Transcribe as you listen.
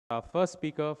Our first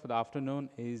speaker for the afternoon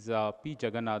is P.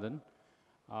 Jeganathan.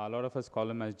 A lot of us call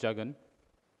him as Jagan.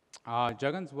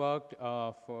 Jagan's worked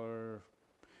for,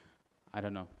 I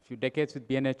don't know, a few decades with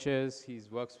BNHS. He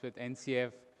works with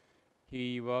NCF.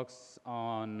 He works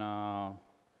on,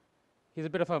 he's a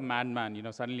bit of a madman,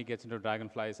 suddenly gets into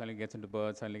dragonflies, suddenly gets into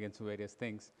birds, suddenly gets into various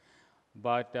things.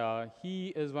 But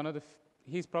he is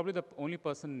he's probably the only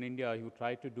person in India who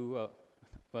tried to do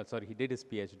he did his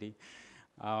PhD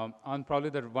on probably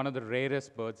one of the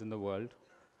rarest birds in the world.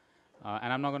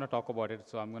 And I'm not going to talk about it,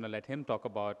 so I'm going to let him talk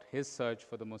about his search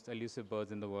for the most elusive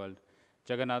birds in the world.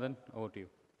 Jeganathan, over to you.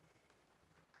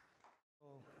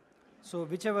 So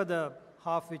whichever the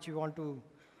half which you want to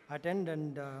attend,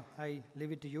 and I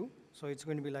leave it to you. So it's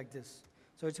going to be like this.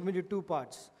 So it's going to be two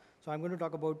parts. So I'm going to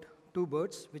talk about two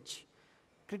birds which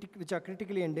are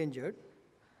critically endangered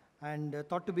and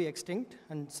thought to be extinct,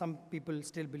 and some people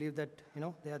still believe that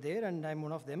they are there, and I'm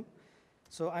one of them.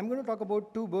 So I'm going to talk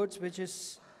about two birds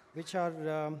which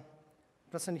are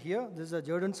present here. This is a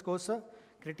Jerdon courser,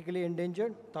 critically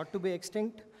endangered, thought to be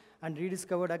extinct, and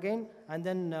rediscovered again. And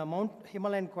then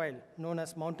Himalayan quail, known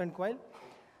as mountain quail,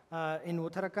 in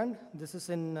Uttarakhand. This is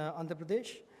in Andhra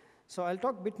Pradesh. So I'll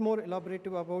talk a bit more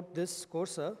elaborative about this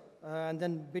courser, and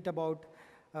then a bit about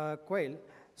quail.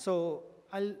 So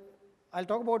I'll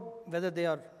talk about whether they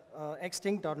are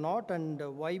extinct or not, and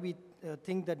why we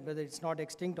think that whether it's not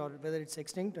extinct or whether it's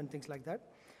extinct, and things like that.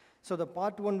 So the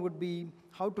part one would be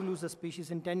how to lose a species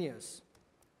in 10 years.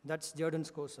 That's Jerdon's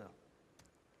courser.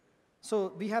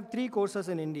 So we have three coursers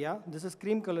in India. This is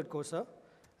cream-colored courser,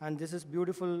 and this is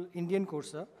beautiful Indian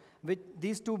courser. With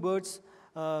these two birds,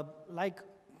 like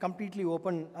completely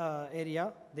open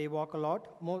area, they walk a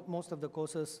lot. Most of the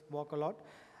coursers walk a lot.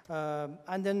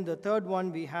 And then the third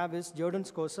one we have is Jerdon's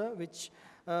courser, which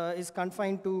is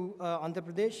confined to Andhra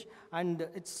Pradesh, and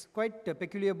it's quite a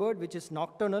peculiar bird, which is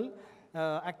nocturnal,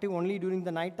 active only during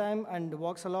the night time, and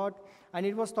walks a lot. And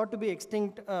it was thought to be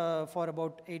extinct for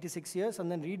about 86 years,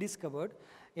 and then rediscovered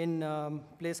in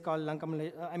place called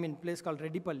place called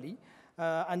Reddipalli,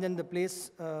 and then the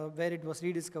place where it was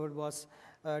rediscovered was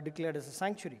declared as a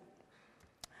sanctuary.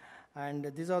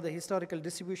 And these are the historical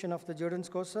distribution of the Jerdon's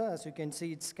courser. As you can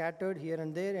see, it's scattered here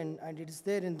and there, and it is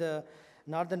there in the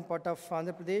northern part of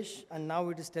Andhra Pradesh, and now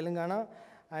it is Telangana.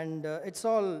 And it's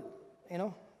all,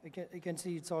 you can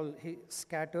see it's all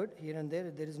scattered here and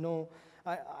there. There is no,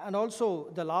 and also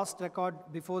the last record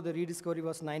before the rediscovery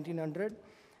was 1900.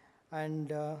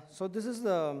 And so this is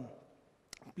the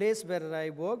place where I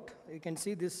worked. You can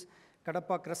see this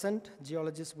Kadapa crescent,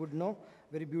 geologists would know,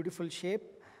 very beautiful shape.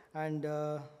 And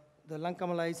the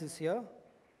Lankamalais is here,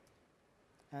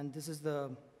 and this is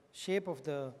the shape of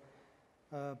the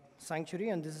sanctuary,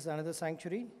 and this is another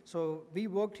sanctuary. So we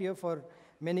worked here for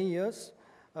many years.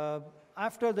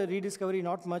 After the rediscovery,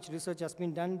 not much research has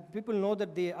been done. People know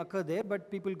that they occur there, but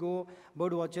people go,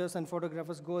 bird watchers and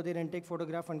photographers go there and take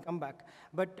photograph and come back.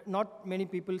 But not many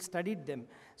people studied them.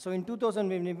 So in 2000,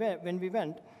 when we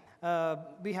went,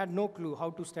 we had no clue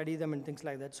how to study them and things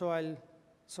like that.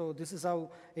 So this is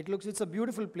how it looks. It's a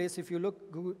beautiful place if you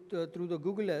look through the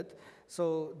Google Earth.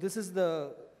 So this is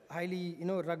the highly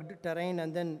rugged terrain,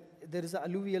 and then there is an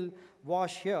alluvial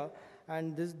wash here,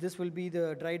 and this will be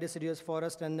the dry deciduous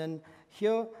forest, and then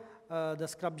here the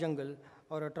scrub jungle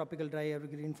or a tropical dry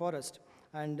evergreen forest.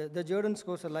 And the Jerdon's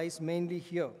courser lies mainly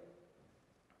here.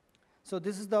 So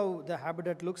this is how the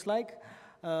habitat looks like.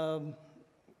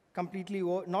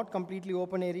 Not completely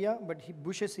open area, but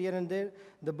bushes here and there.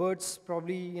 The birds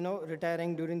probably,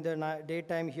 retiring during the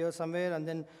daytime here somewhere, and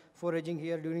then foraging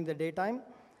here during the daytime,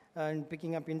 and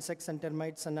picking up insects and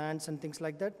termites and ants and things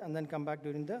like that, and then come back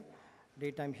during the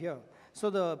daytime here. So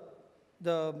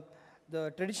the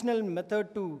traditional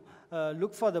method to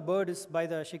look for the bird is by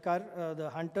the shikar, the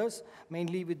hunters,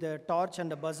 mainly with the torch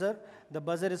and the buzzer. The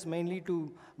buzzer is mainly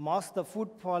to mask the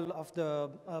footfall of the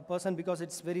person, because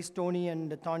it's very stony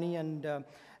and thorny, and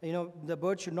the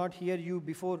bird should not hear you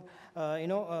before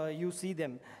you see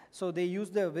them. So they use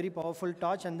the very powerful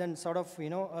torch and then sort of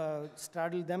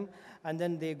straddle them, and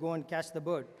then they go and catch the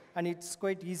bird. And it's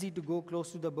quite easy to go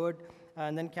close to the bird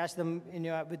and then catch them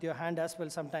with your hand as well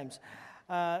sometimes.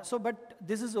 But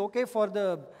this is okay for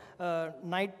the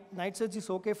night search is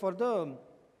okay for the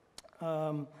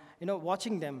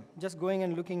watching them, just going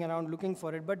and looking around, looking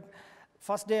for it. But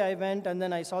first day I went, and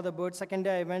then I saw the bird. Second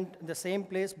day I went the same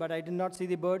place, but I did not see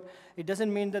the bird. It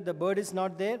doesn't mean that the bird is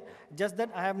not there, just that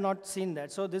I have not seen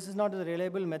that. So this is not a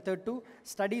reliable method to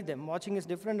study them. Watching is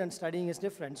different and studying is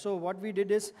different. So what we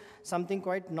did is something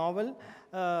quite novel.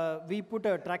 We put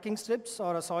a tracking strips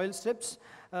or a soil strips.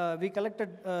 We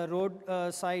collected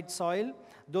roadside soil.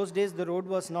 Those days the road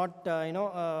was not,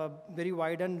 very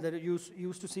wide, and there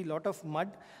used to see a lot of mud.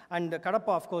 And Kadapa,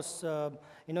 of course,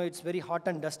 it's very hot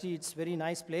and dusty. It's very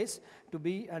nice place to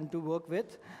be and to work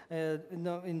with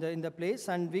in the place.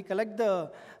 And we collect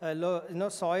the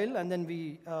soil, and then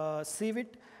we sieve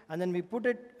it, and then we put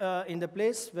it in the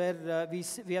place where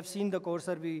we have seen the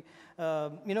courser,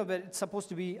 where it's supposed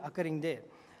to be occurring there.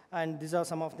 And these are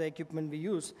some of the equipment we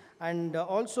use. And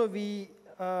also we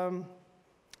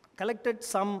collected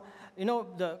some,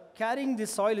 carrying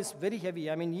this soil is very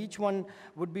heavy. I mean, each one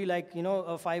would be like, 4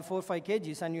 or 5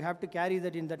 kgs, and you have to carry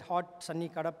that in that hot, sunny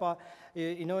Kadapa,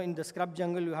 in the scrub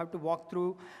jungle. You have to walk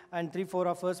through, and 3-4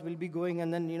 of us will be going,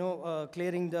 and then,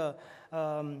 clearing the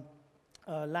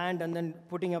land, and then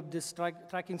putting up this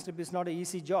tracking strip is not an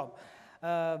easy job.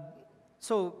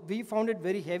 So we found it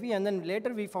very heavy, and then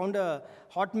later we found a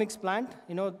hot mix plant.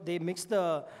 They mix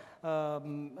the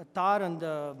tar and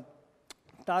the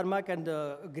tarmac and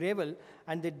the gravel,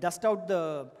 and they dust out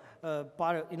the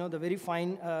the very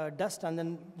fine dust, and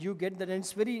then you get that, and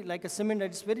it's very like a cement.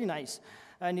 It's very nice,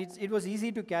 and it was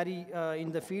easy to carry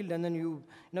in the field, and then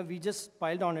we just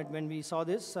piled on it when we saw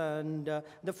this, and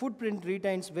the footprint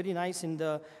retains very nice in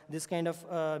this kind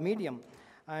of medium.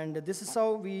 And this is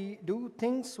how we do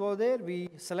things over there. We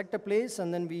select a place,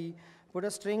 and then we put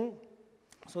a string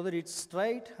so that it's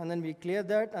straight, and then we clear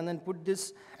that, and then put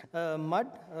this mud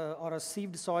or a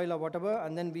sieved soil or whatever,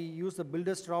 and then we use the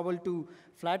builder's trowel to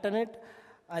flatten it.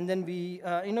 And then we,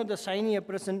 the shiny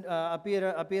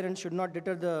appearance should not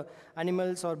deter the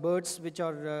animals or birds which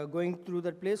are going through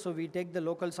that place, so we take the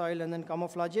local soil and then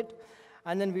camouflage it.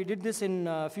 And then we did this in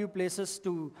a few places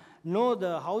to know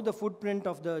how the footprint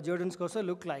of the Jerdon's courser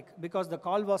looked like, because the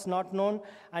call was not known,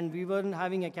 and we weren't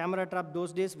having a camera trap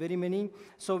those days, very many.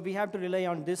 So we have to rely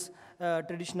on this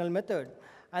traditional method.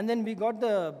 And then we got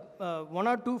the 1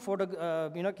 or 2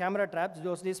 camera traps.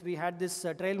 Those days we had this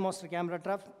Trailmaster camera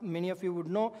trap. Many of you would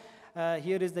know.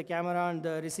 Here is the camera and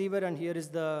the receiver, and here is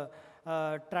the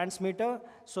transmitter.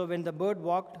 So when the bird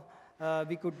walked,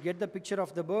 we could get the picture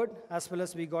of the bird, as well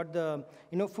as we got the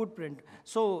footprint.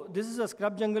 So this is a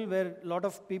scrub jungle where a lot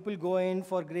of people go in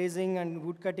for grazing and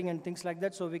wood cutting and things like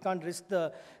that. So we can't risk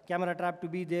the camera trap to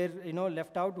be there,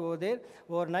 left out over there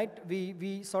overnight.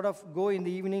 We sort of go in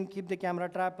the evening, keep the camera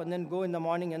trap, and then go in the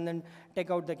morning and then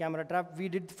take out the camera trap. We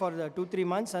did for 2-3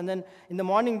 months, and then in the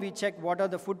morning we check what are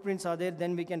the footprints are there.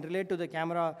 Then we can relate to the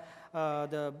camera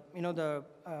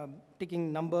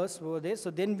ticking numbers over there. So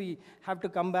then we have to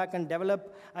come back and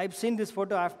develop. I've seen this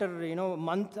photo after a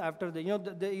month after there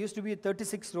used to be a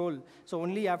 36 roll. So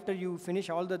only after you finish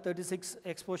all the 36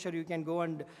 exposure you can go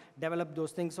and develop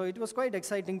those things. So it was quite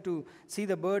exciting to see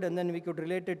the bird, and then we could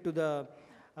relate it to the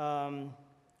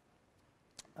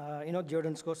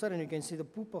Jerdon's courser, and you can see the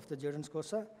poop of the Jerdon's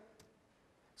courser.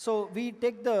 So we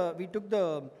took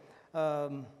the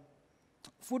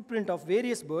footprint of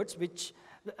various birds, which,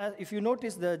 if you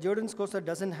notice, the Jerdon's courser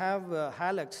doesn't have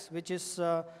hallux, which is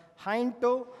hind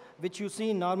toe, which you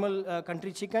see in normal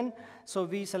country chicken. So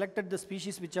we selected the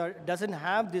species which doesn't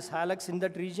have this hallux in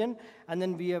that region, and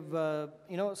then we have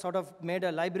sort of made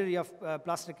a library of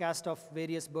plaster cast of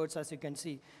various birds, as you can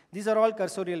see. These are all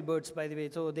cursorial birds, by the way,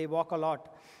 so they walk a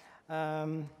lot.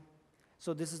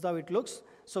 So this is how it looks.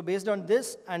 So based on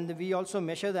this, and we also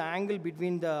measure the angle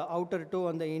between the outer toe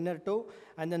and the inner toe,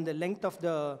 and then the length of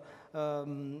the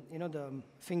the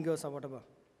fingers or whatever.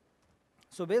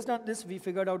 So based on this, we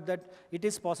figured out that it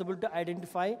is possible to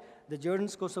identify the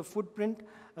Jerdon's courser footprint,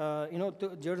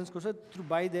 Jerdon's courser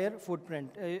by their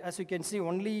footprint. As you can see,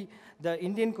 only the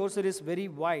Indian courser is very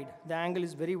wide. The angle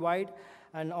is very wide,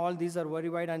 and all these are very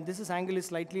wide, and this angle is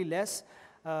slightly less.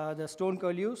 The stone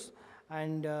curlews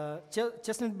and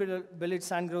chestnut-bellied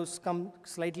sandgrouse come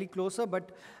slightly closer,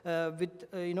 but with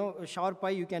a sharp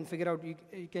eye, you can figure out.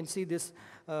 You can see this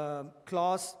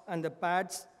claws and the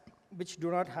pads, which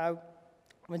do not have,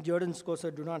 when Jerdon's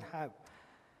courser do not have.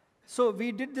 So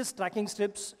we did this tracking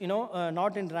strips,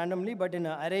 not in randomly, but in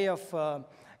an array of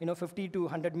 50 to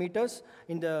 100 meters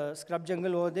in the scrub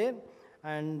jungle over there,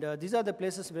 and these are the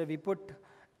places where we put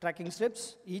tracking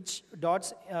strips. Each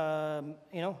dots,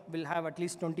 will have at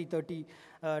least 20, 30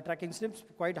 tracking strips.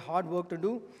 Quite hard work to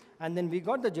do. And then we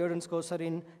got the Jerdon's courser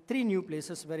in 3 new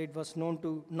places where it was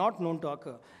not known to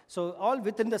occur. So all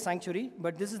within the sanctuary,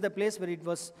 but this is the place where it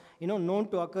was, known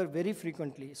to occur very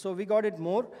frequently. So we got it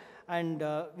more, and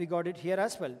we got it here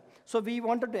as well. So we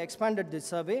wanted to expand this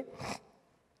survey,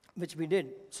 which we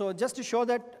did. So just to show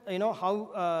that,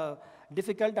 how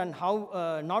difficult and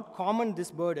how not common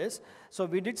this bird is. So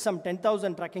we did some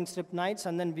 10,000 tracking strip nights,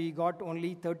 and then we got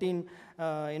only 13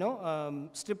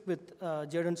 strip with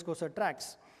Jerdon's courser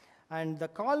tracks. And the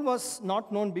call was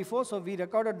not known before, so we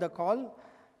recorded the call.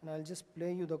 And I'll just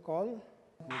play you the call.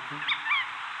 Okay.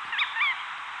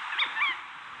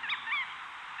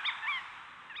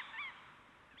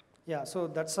 Yeah, so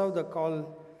that's how the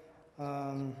call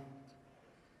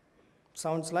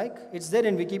sounds like. It's there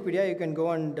in Wikipedia. You can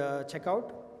go and check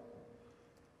out.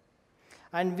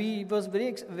 And we was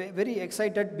very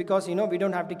excited because, you know, we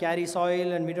don't have to carry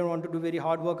soil and we don't want to do very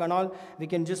hard work and all. We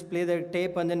can just play the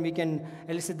tape and then we can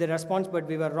elicit the response, but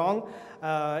we were wrong.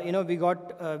 You know,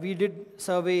 we did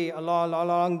survey all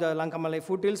along the Lankamalai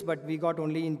foothills, but we got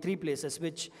only in 3 places,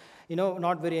 which, you know,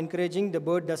 not very encouraging. The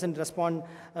bird doesn't respond,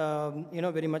 you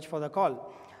know, very much for the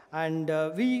call. And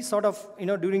we sort of, you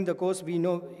know, during the course, we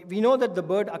know that the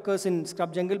bird occurs in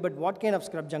scrub jungle, but what kind of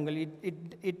scrub jungle?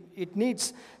 It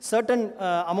needs certain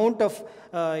amount of,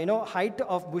 you know, height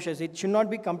of bushes. It should not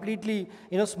be completely,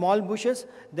 you know, small bushes.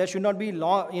 There should not be,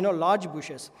 large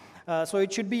bushes. So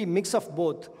it should be a mix of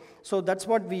both. So that's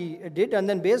what we did. And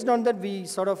then based on that, we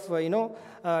sort of,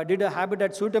 did a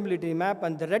habitat suitability map.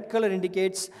 And the red color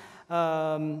indicates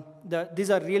these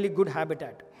are really good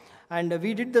habitat. And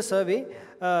we did the survey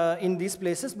in these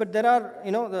places, but there are,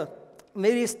 you know, the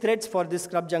various threats for this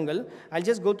scrub jungle. I'll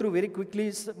just go through very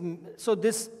quickly. So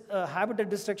this habitat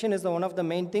destruction is one of the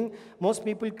main thing. Most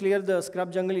people clear the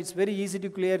scrub jungle. It's very easy to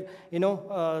clear, you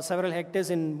know, several hectares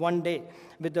in one day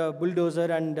with a bulldozer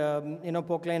and, you know,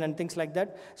 poke line and things like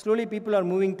that. Slowly people are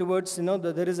moving towards, you know,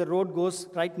 there is a road goes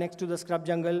right next to the scrub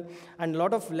jungle and a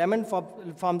lot of lemon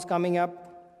farms coming up.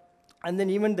 And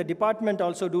then even the department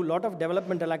also do a lot of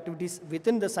developmental activities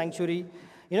within the sanctuary,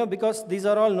 you know, because these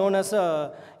are all known as,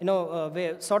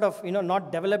 sort of, you know,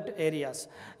 not developed areas.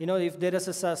 You know, if there is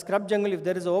a scrub jungle, if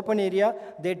there is an open area,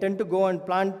 they tend to go and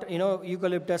plant, you know,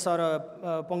 eucalyptus or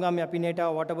Pongamia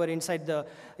pinnata or whatever inside the,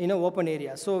 you know, open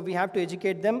area. So we have to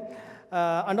educate them.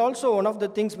 And also one of the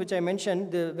things which I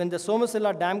mentioned, when the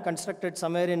Somasilla Dam constructed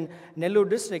somewhere in Nellore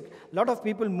district, a lot of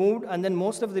people moved and then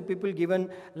most of the people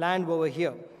given land over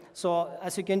here. So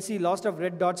as you can see, lots of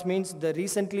red dots means the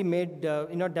recently made,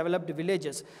 you know, developed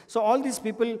villages. So all these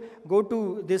people go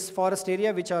to this forest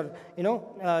area, which are, you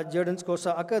know, Jerdon's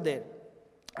Kosa occur there.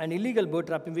 And illegal bird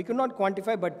trapping, we could not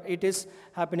quantify, but it is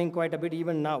happening quite a bit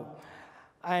even now.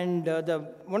 And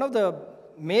one of the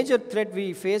major threat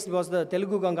we faced was the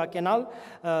Telugu Ganga Canal.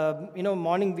 You know,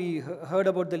 morning we heard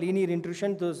about the linear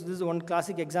intrusion. This is one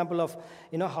classic example of,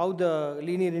 you know, how the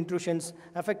linear intrusions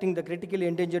affecting the critically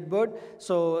endangered bird.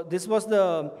 So this was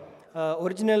the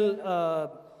original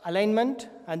alignment,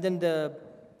 and then the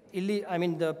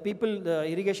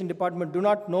irrigation department do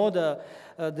not know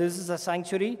this is a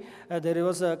sanctuary. There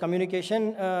was a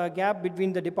communication gap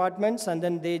between the departments, and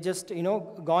then they just, you know,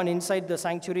 gone inside the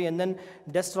sanctuary and then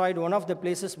destroyed one of the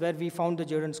places where we found the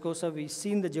Jerdon's Kosa. We've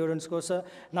seen the Jerdon's Kosa.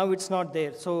 Now it's not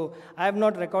there. So I have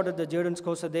not recorded the Jerdon's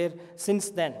Kosa there since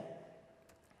then.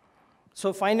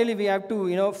 So finally, we have to,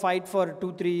 you know, fight for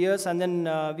 2-3 years, and then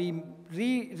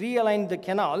we realigned the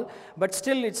canal, but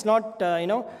still it's not,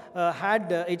 had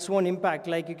its own impact.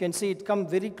 Like you can see, it come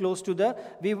very close to the,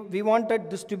 we wanted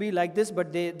this to be like this,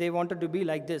 but they wanted to be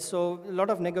like this. So a lot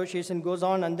of negotiation goes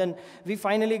on, and then we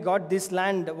finally got this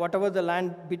land, whatever the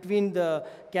land between the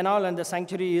canal and the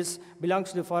sanctuary is,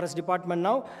 belongs to the forest department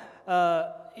now.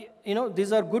 You know,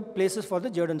 these are good places for the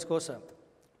Jerdon's Kosa.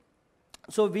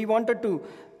 So we wanted to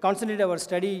concentrate our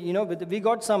study, you know, we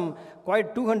got some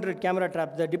quite 200 camera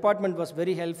traps. The department was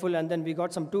very helpful, and then we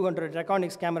got some 200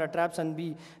 Reconyx camera traps, and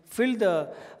we filled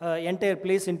the entire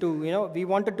place into, you know, we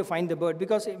wanted to find the bird,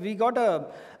 because we got a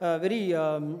very,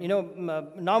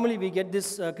 normally we get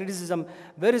this criticism,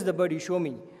 where is the bird, you show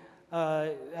me.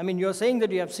 I mean, you're saying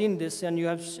that you have seen this, and you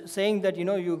have saying that, you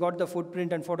know, you got the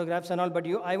footprint and photographs and all, but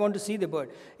I want to see the bird.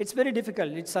 It's very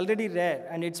difficult. It's already rare,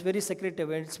 and it's very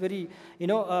secretive, and it's very, you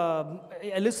know,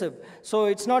 elusive. So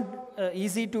it's not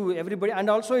easy to everybody. And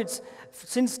also, it's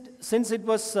since it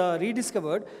was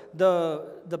rediscovered,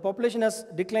 the population has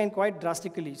declined quite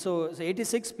drastically. So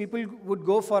 86 people would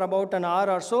go for about an hour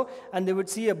or so, and they would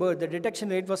see a bird. The detection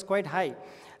rate was quite high.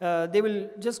 They will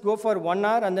just go for 1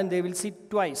 hour, and then they will see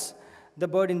twice the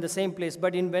bird in the same place.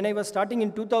 But when I was starting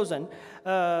in 2000,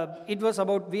 it was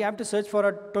about, we have to search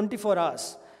for 24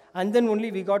 hours. And then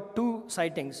only we got 2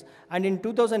 sightings. And in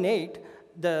 2008,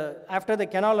 after the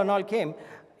canal and all came,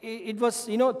 it was,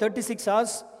 you know, 36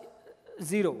 hours,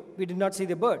 0. We did not see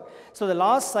the bird. So the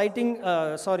last sighting,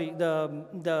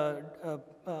 the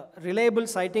reliable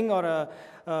sighting or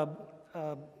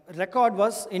record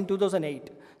was in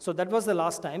 2008. So that was the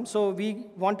last time. So we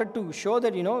wanted to show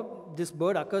that, you know, this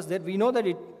bird occurs there. We know that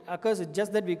it occurs, it's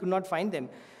just that we could not find them.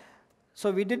 So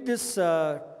we did this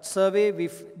survey.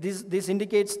 This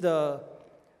indicates the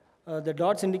The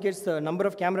dots indicates the number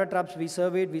of camera traps we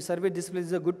surveyed. We surveyed this place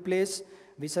is a good place.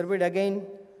 We surveyed again.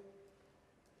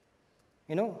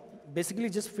 Basically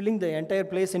just filling the entire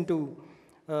place into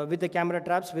with the camera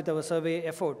traps with our survey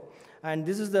effort. And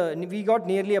this is we got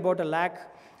nearly about 1 lakh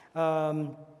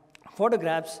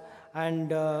photographs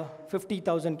and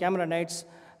 50,000 camera nights.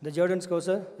 The Jerdon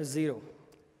score is 0.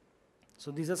 So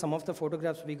these are some of the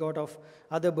photographs we got of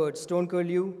other birds, stone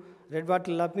curlew,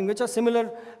 red-wattled lapwing, which are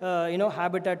similar,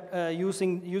 habitat,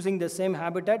 using the same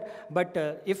habitat.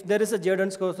 But if there is a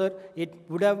Jerdon score, it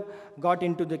would have got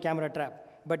into the camera trap.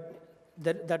 But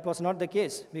that was not the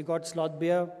case. We got sloth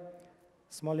bear,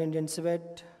 small Indian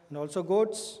civet, and also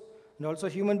goats, and also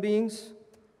human beings,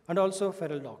 and also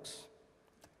feral dogs.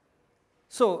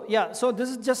 So yeah, so this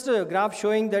is just a graph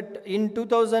showing that in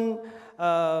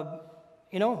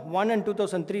 2001 and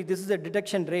 2003, this is the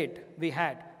detection rate we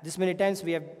had. This many times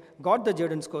we have got the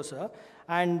Jerdon scosa,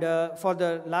 and for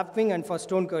the lapwing and for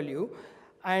stone curlew.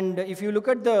 And if you look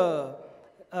at the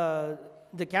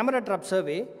camera trap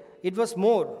survey, it was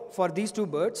more for these two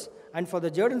birds, and for the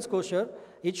Jerdon scosa,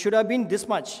 it should have been this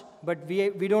much, but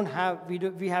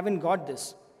we haven't got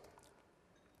this.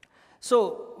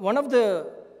 So one of the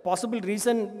possible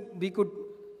reason we could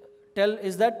tell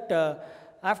is that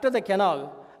after the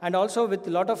canal, and also with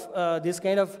a lot of this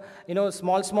kind of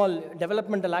small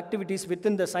developmental activities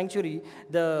within the sanctuary,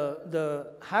 the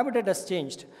habitat has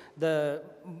changed. The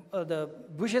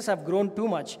bushes have grown too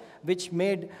much, which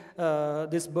made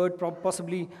this bird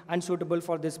possibly unsuitable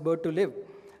for this bird to live.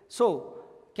 So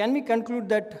can we conclude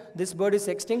that this bird is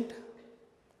extinct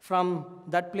from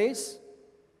that place?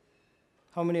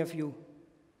 How many of you?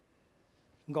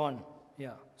 Gone.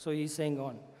 Yeah, so he's saying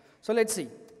gone. So let's see.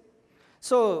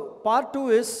 So part 2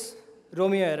 is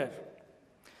Romeo error.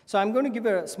 So I'm going to give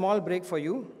a small break for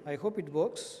you. I hope it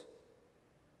works.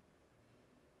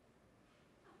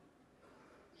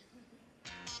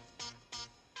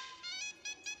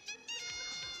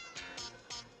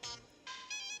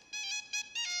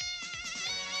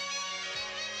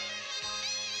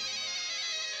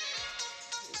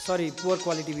 Sorry, poor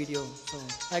quality video. So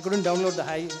I couldn't download the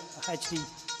high HD.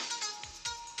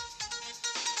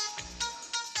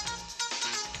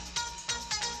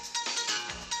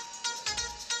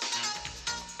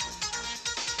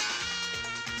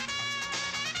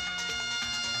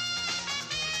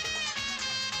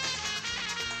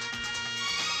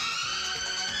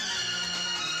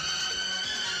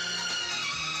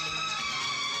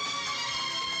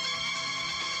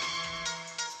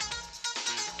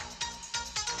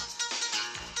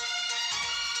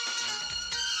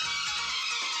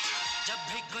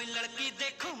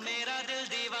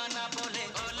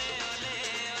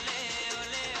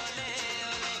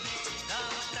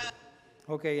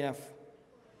 Okay, enough.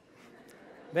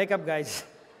 Wake up, guys.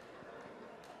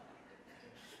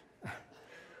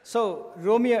 So,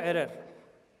 Romeo error.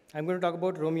 I'm going to talk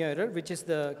about Romeo error, which is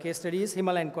the case study is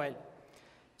Himalayan quail.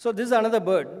 So this is another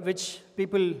bird which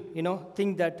people,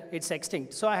 think that it's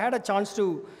extinct. So I had a chance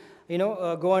to,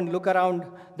 go and look around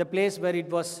the place where it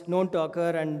was known to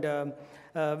occur and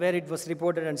where it was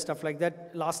reported and stuff like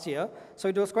that last year. So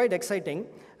it was quite exciting.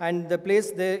 And the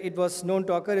place there it was known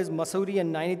to occur is Mussoorie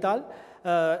and Nainital.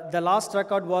 The last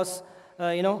record was,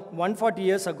 140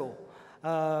 years ago.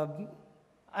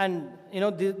 And,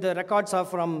 the records are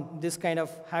from this kind of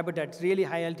habitat, really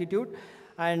high altitude.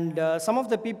 And some of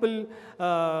the people,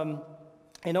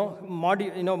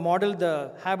 model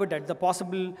the habitat, the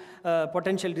possible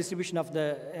potential distribution of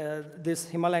this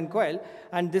Himalayan quail.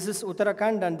 And this is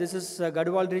Uttarakhand, and this is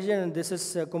Garhwal region, and this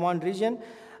is Kumaon region.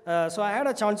 So I had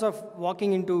a chance of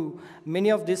walking into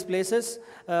many of these places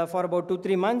for about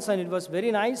 2-3 months, and it was very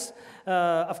nice.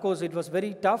 Of course, it was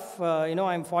very tough.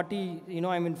 I'm 40.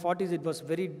 I'm in 40s. It was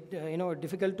very,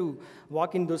 difficult to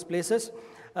walk in those places.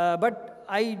 But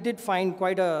I did find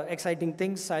quite exciting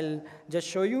things. I'll just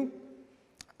show you.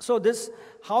 So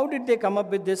how did they come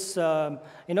up with this,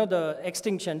 the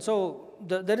extinction? So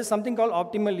there is something called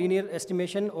optimal linear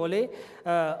estimation, OLE,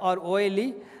 or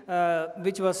OLE,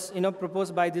 which was,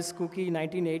 proposed by this Cookie in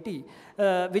 1980,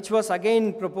 which was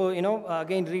again proposed,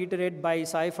 again reiterated by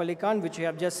Saif Ali Khan, which you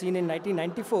have just seen in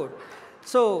 1994.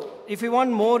 So if you want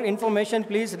more information,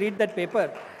 please read that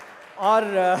paper,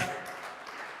 or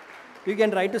you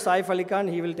can write to Saif Ali Khan,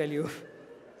 he will tell you.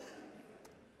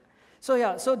 So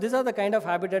yeah, so these are the kind of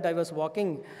habitat I was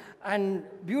walking, and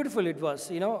beautiful it was,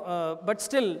 but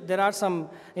still there are some,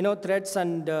 threats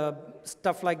and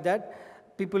stuff like that.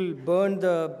 People burned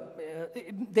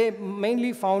they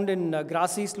mainly found in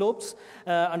grassy slopes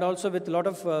and also with a lot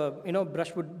of,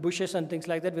 brushwood bushes and things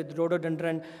like that, with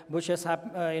rhododendron bushes,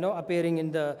 appearing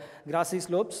in the grassy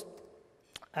slopes.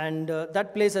 And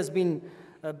that place has been,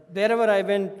 wherever I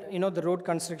went, the road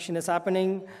construction is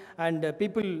happening, and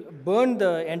people burn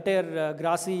the entire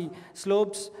grassy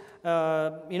slopes,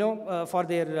 for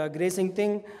their grazing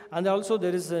thing. And also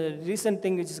there is a recent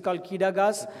thing which is called Kida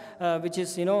gas, which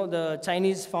is, the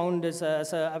Chinese found as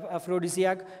a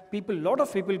aphrodisiac. Lot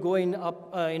of people go in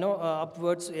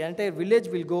upwards. The entire village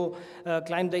will go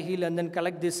climb the hill and then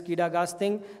collect this Kida gas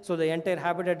thing. So the entire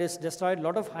habitat is destroyed. A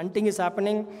lot of hunting is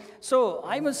happening. So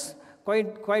I was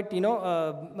quite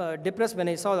depressed when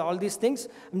I saw all these things.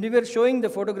 And we were showing the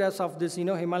photographs of this,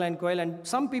 Himalayan quail, and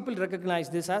some people recognize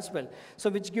this as well,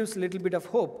 so which gives a little bit of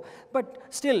hope. But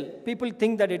still, people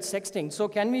think that it's extinct. So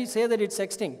can we say that it's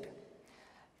extinct?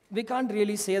 We can't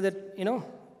really say that,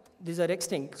 these are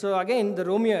extinct. So again, the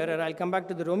Romeo error, I'll come back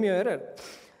to the Romeo error.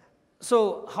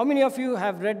 So how many of you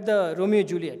have read the Romeo and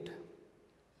Juliet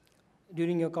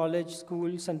during your college,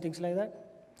 schools, and things like that?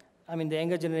 I mean, the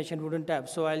younger generation wouldn't have.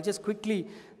 So I'll just quickly,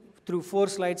 through 4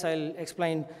 slides, I'll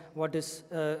explain what is,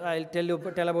 I'll tell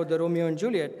about the Romeo and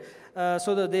Juliet.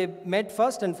 So that they met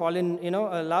first and fall in,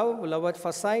 love at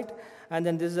first sight. And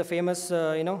then this is a famous,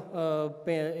 the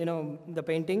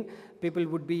painting. People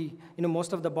would be,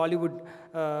 most of the Bollywood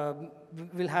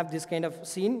will have this kind of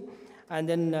scene. And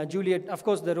then Juliet, of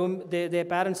course, their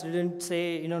parents didn't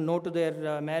say, no to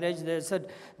their marriage. They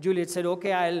said, Juliet said,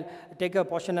 okay, I'll take a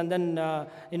portion and then,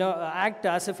 act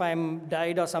as if I'm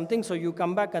died or something. So you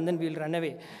come back and then we'll run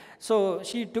away. So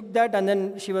she took that, and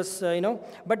then she was,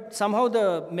 but somehow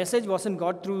the message wasn't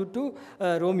got through to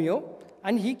Romeo.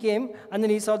 And he came, and then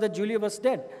he saw that Julia was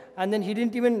dead. And then he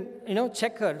didn't even,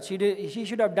 check her. He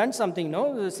should have done something,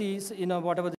 see,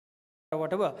 whatever.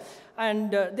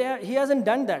 And he hasn't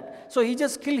done that. So he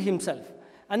just killed himself.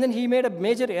 And then he made a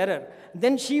major error.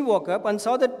 Then she woke up and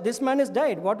saw that this man has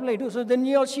died. What will I do? So then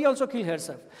she also killed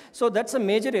herself. So that's a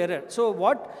major error. So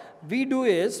what we do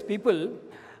is, people,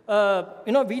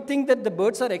 we think that the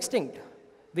birds are extinct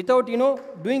without,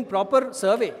 doing proper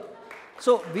survey.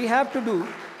 So we have to do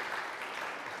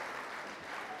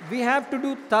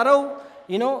thorough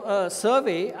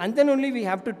survey, and then only we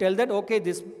have to tell that, okay,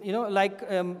 this,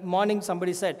 morning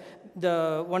somebody said,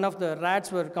 one of the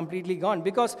rats were completely gone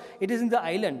because it is in the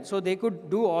island. So they could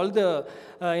do all the,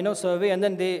 survey, and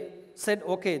then they said,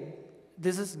 okay,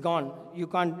 this is gone. You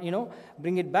can't,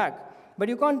 bring it back. But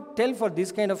you can't tell for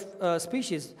this kind of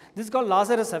species. This is called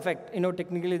Lazarus effect.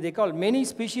 Technically they call many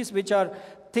species which are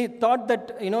thought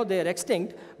that, they're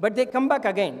extinct, but they come back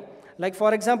again. Like,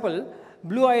 for example,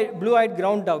 blue-eyed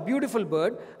ground dove, beautiful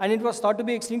bird, and it was thought to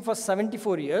be extinct for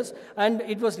 74 years, and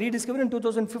it was rediscovered in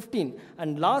 2015.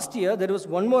 And last year, there was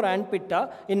one more ant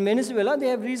pitta in Venezuela. They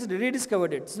have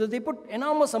rediscovered it. So they put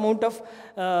enormous amount of,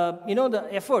 the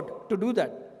effort to do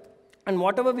that. And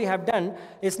whatever we have done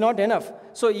is not enough.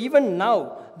 So even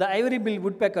now, the ivory-billed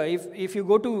woodpecker, if you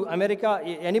go to America,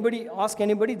 ask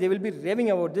anybody, they will be raving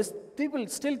about this. People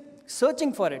still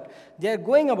searching for it. They are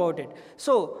going about it.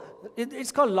 So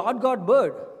it's called Lord God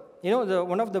bird.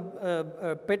 One of the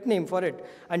pet name for it.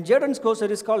 And Jerdon's coaster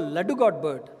is called Laddu God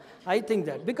bird. I think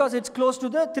that because it's close to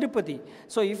the Tirupati.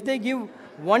 So if they give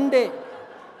one day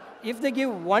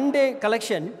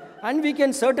collection, and we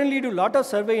can certainly do a lot of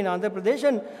survey in Andhra Pradesh,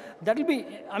 and that will be,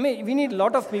 we need a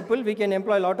lot of people, we can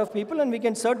employ a lot of people, and we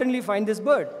can certainly find this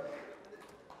bird.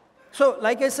 So,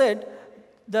 like I said,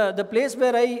 the place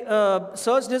where I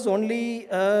searched is only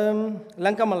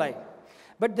Lankamalai.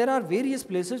 But there are various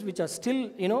places which are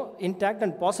still, intact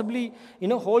and possibly,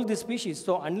 hold this species.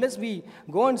 So unless we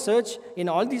go and search in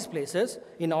all these places,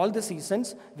 in all the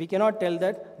seasons, we cannot tell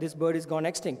that this bird is gone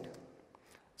extinct.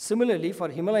 Similarly, for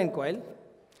Himalayan quail,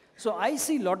 so I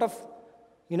see a lot of,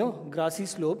 grassy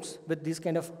slopes with this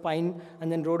kind of pine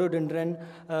and then rhododendron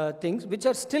things, which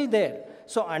are still there.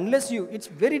 So unless it's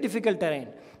very difficult terrain.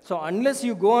 So unless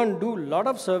you go and do a lot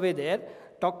of survey there,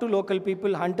 talk to local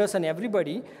people, hunters and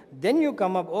everybody, then you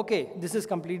come up, okay, this is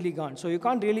completely gone. So you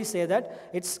can't really say that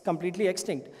it's completely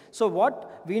extinct. So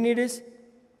what we need is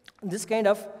this kind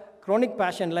of chronic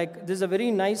passion, like this is a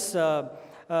very nice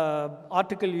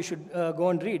article you should go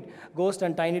and read, Ghost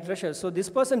and Tiny Treasures. So this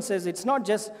person says it's not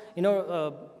just,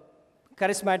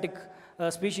 charismatic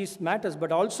species matters,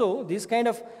 but also this kind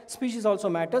of species also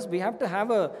matters. We have to have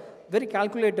a very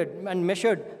calculated and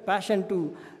measured passion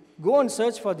to go and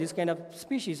search for this kind of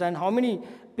species. And how many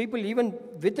people even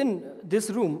within this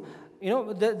room,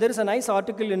 there is a nice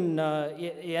article in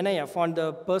NIF on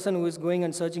the person who is going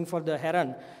and searching for the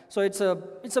heron. So it's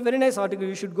a very nice article.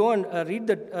 You should go and read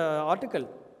that article.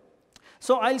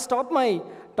 So I'll stop my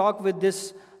talk with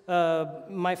this,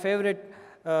 my favorite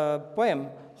poem,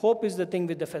 Hope is the Thing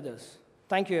with the Feathers.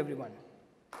 Thank you, everyone.